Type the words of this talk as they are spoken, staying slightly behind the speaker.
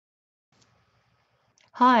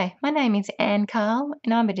Hi, my name is Anne Cahill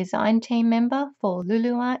and I'm a design team member for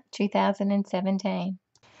Lulu Art 2017.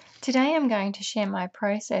 Today I'm going to share my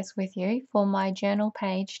process with you for my journal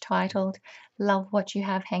page titled Love What You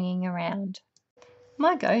Have Hanging Around.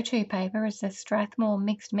 My go-to paper is the Strathmore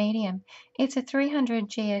Mixed Medium. It's a 300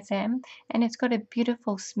 GSM and it's got a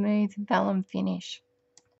beautiful smooth vellum finish.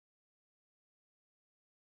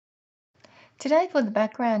 Today for the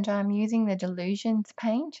background I'm using the Delusions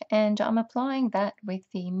paint and I'm applying that with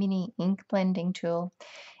the mini ink blending tool.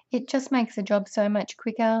 It just makes the job so much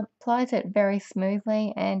quicker, applies it very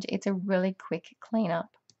smoothly, and it's a really quick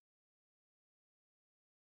cleanup.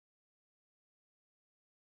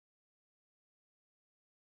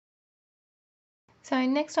 So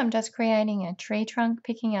next I'm just creating a tree trunk,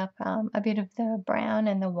 picking up a bit of the brown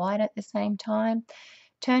and the white at the same time,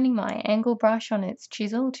 turning my angle brush on its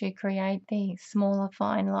chisel to create the smaller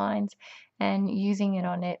fine lines and using it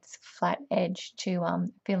on its flat edge to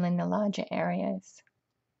fill in the larger areas.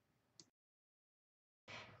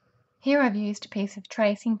 Here I've used a piece of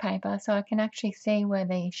tracing paper so I can actually see where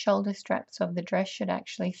the shoulder straps of the dress should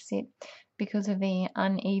actually sit because of the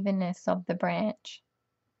unevenness of the branch.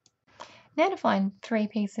 Now to find three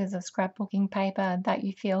pieces of scrapbooking paper that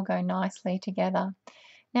you feel go nicely together.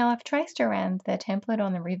 Now I've traced around the template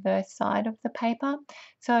on the reverse side of the paper,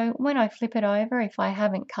 so when I flip it over, if I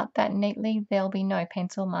haven't cut that neatly, there'll be no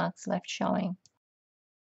pencil marks left showing.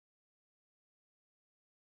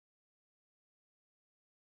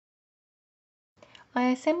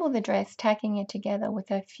 I assemble the dress, tacking it together with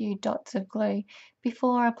a few dots of glue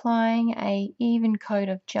before applying a even coat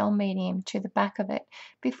of gel medium to the back of it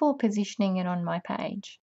before positioning it on my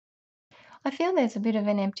page. I feel there's a bit of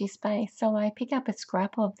an empty space, so I pick up a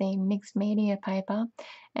scrap of the mixed media paper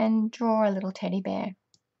and draw a little teddy bear.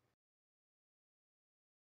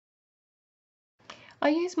 I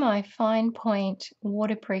use my fine point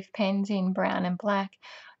waterproof pens in brown and black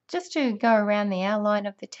just to go around the outline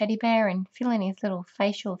of the teddy bear and fill in his little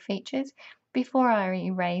facial features before I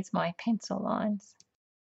erase my pencil lines.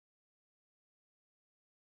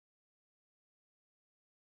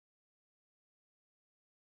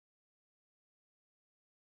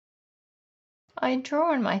 I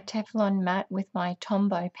draw on my Teflon mat with my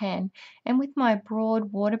Tombow pen, and with my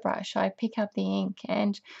broad water brush I pick up the ink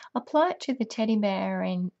and apply it to the teddy bear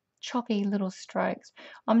in choppy little strokes.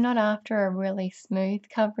 I'm not after a really smooth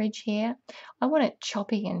coverage here. I want it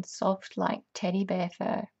choppy and soft like teddy bear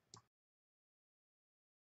fur.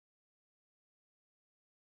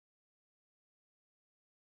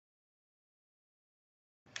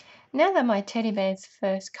 Now that my teddy bear's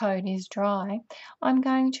first coat is dry, I'm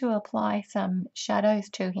going to apply some shadows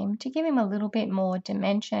to him to give him a little bit more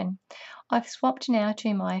dimension. I've swapped now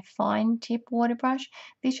to my fine tip water brush.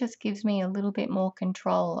 This just gives me a little bit more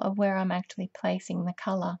control of where I'm actually placing the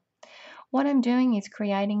colour. What I'm doing is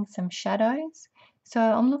creating some shadows. So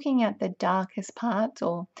I'm looking at the darkest parts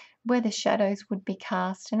or where the shadows would be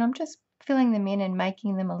cast, and I'm just filling them in and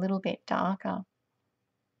making them a little bit darker.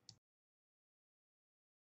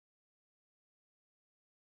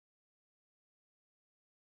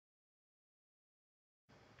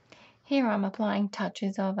 Here I'm applying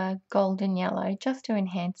touches of a golden yellow just to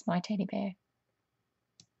enhance my teddy bear.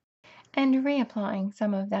 And reapplying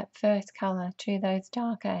some of that first colour to those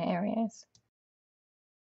darker areas.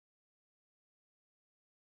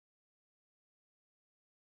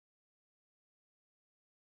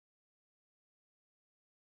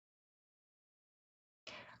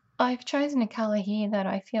 I've chosen a colour here that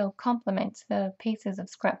I feel complements the pieces of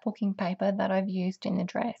scrapbooking paper that I've used in the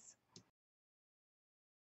dress.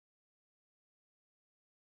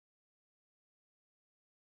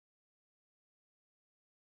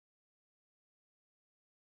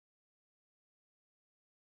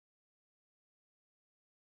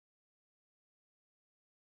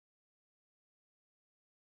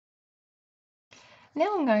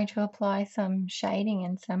 Now I'm going to apply some shading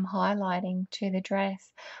and some highlighting to the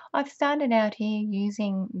dress. I've started out here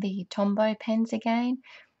using the Tombow pens again,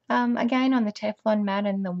 again on the Teflon mat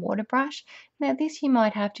and the water brush. Now this you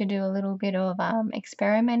might have to do a little bit of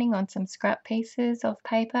experimenting on some scrap pieces of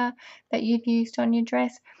paper that you've used on your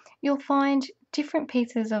dress. You'll find different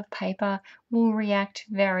pieces of paper will react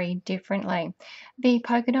very differently. The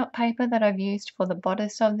polka dot paper that I've used for the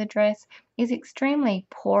bodice of the dress is extremely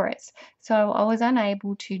porous, so I was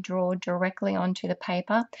unable to draw directly onto the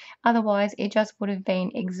paper. Otherwise, it just would have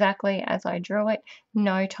been exactly as I drew it,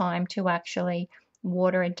 no time to actually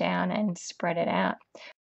water it down and spread it out.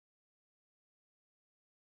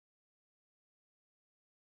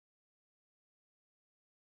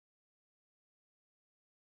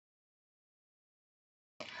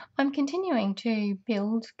 I'm continuing to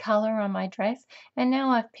build colour on my dress, and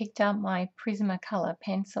now I've picked up my Prismacolor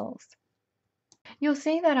pencils. You'll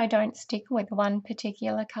see that I don't stick with one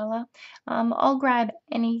particular color. I'll grab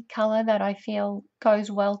any color that I feel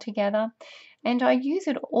goes well together, and I use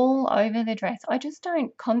it all over the dress. I just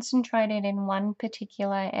don't concentrate it in one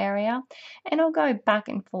particular area, and I'll go back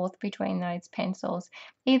and forth between those pencils,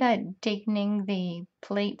 either deepening the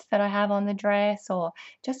pleats that I have on the dress or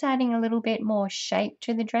just adding a little bit more shape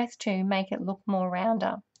to the dress to make it look more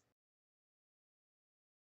rounder.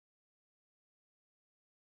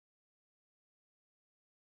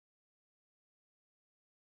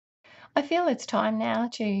 I feel it's time now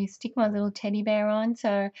to stick my little teddy bear on.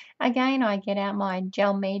 So again, I get out my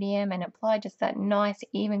gel medium and apply just that nice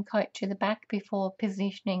even coat to the back before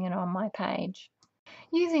positioning it on my page.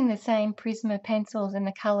 Using the same Prisma pencils and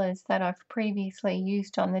the colours that I've previously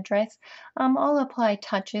used on the dress, I'll apply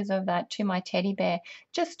touches of that to my teddy bear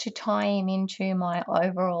just to tie him into my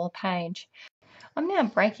overall page. I'm now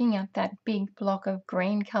breaking up that big block of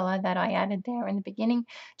green colour that I added there in the beginning,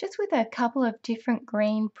 just with a couple of different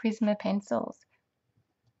green Prisma pencils.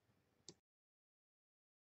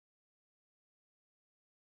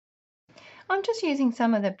 I'm just using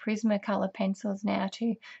some of the Prismacolor pencils now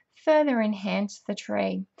to further enhance the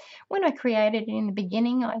tree. When I created it in the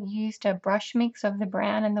beginning, I used a brush mix of the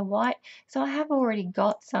brown and the white, so I have already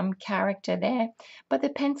got some character there, but the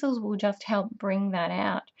pencils will just help bring that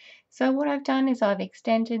out. So what I've done is I've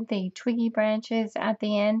extended the twiggy branches at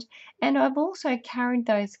the end, and I've also carried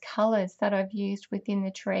those colors that I've used within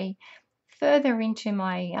the tree further into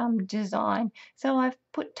my design. So I've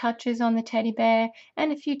put touches on the teddy bear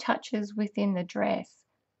and a few touches within the dress.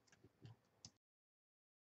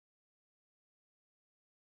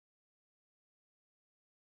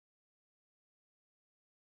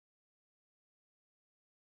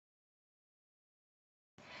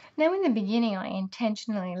 Now in the beginning I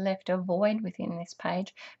intentionally left a void within this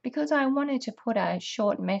page because I wanted to put a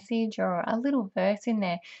short message or a little verse in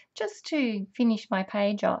there just to finish my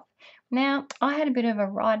page off. Now I had a bit of a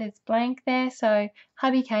writer's blank there, so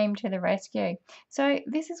hubby came to the rescue. So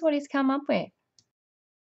this is what he's come up with.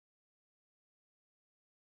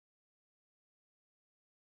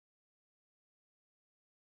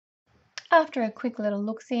 After a quick little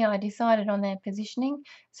look-see, I decided on their positioning,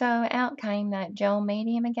 so out came that gel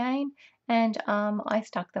medium again, and I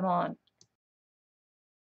stuck them on.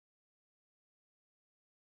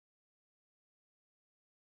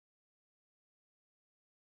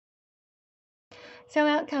 So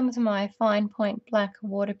out comes my fine point black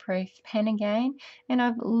waterproof pen again, and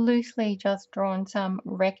I've loosely just drawn some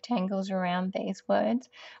rectangles around these words,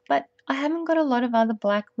 but I haven't got a lot of other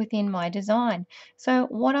black within my design. So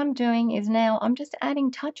what I'm doing is now I'm just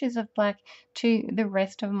adding touches of black to the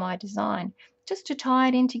rest of my design, just to tie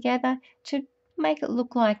it in together to make it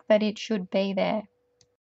look like that it should be there.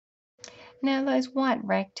 Now those white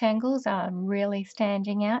rectangles are really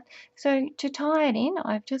standing out. So to tie it in,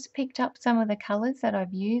 I've just picked up some of the colors that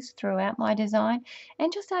I've used throughout my design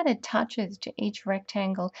and just added touches to each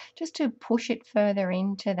rectangle just to push it further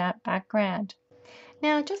into that background.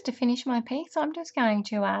 Now, just to finish my piece, I'm just going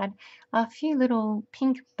to add a few little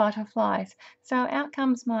pink butterflies. So out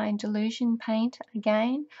comes my Delusion paint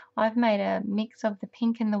again. I've made a mix of the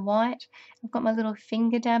pink and the white. I've got my little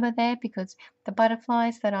finger dabber there because the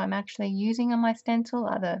butterflies that I'm actually using on my stencil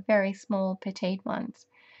are the very small petite ones.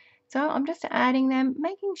 So I'm just adding them,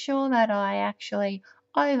 making sure that I actually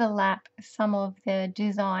overlap some of the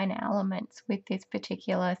design elements with this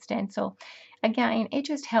particular stencil. Again, it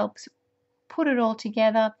just helps put it all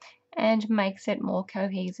together and makes it more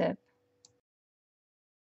cohesive.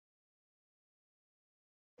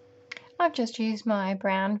 I've just used my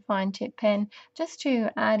brown fine tip pen just to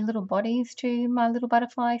add little bodies to my little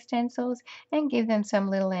butterfly stencils and give them some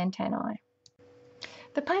little antennae.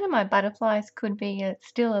 The paint on my butterflies could be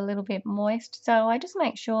still a little bit moist, so I just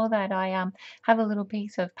make sure that I have a little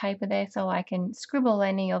piece of paper there so I can scribble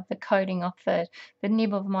any of the coating off the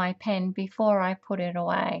nib of my pen before I put it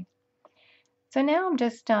away. So now I'm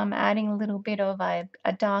just adding a little bit of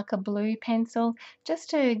a darker blue pencil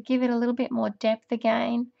just to give it a little bit more depth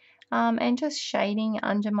again, and just shading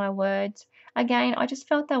under my words. Again, I just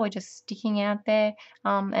felt they were just sticking out there,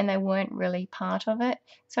 and they weren't really part of it.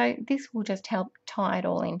 So this will just help tie it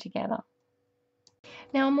all in together.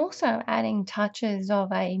 Now I'm also adding touches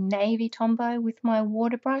of a navy tombow with my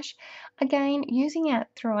water brush, again using it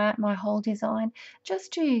throughout my whole design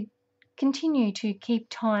just to continue to keep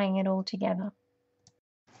tying it all together.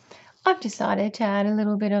 I've decided to add a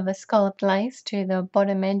little bit of a scalloped lace to the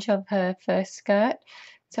bottom edge of her first skirt.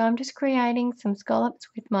 So I'm just creating some scallops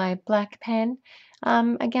with my black pen.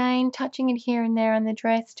 Again, touching it here and there on the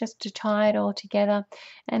dress just to tie it all together,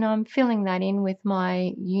 and I'm filling that in with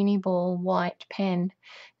my Uniball white pen.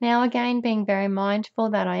 Now, again, being very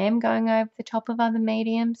mindful that I am going over the top of other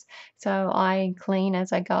mediums, so I clean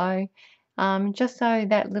as I go, just so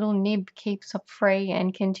that little nib keeps free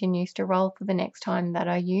and continues to roll for the next time that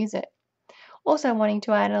I use it. Also wanting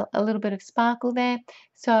to add a little bit of sparkle there,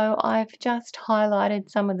 so I've just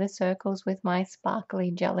highlighted some of the circles with my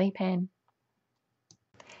sparkly jelly pen.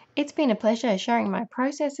 It's been a pleasure sharing my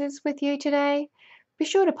processes with you today. Be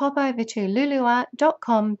sure to pop over to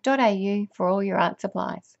luluart.com.au for all your art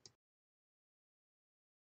supplies.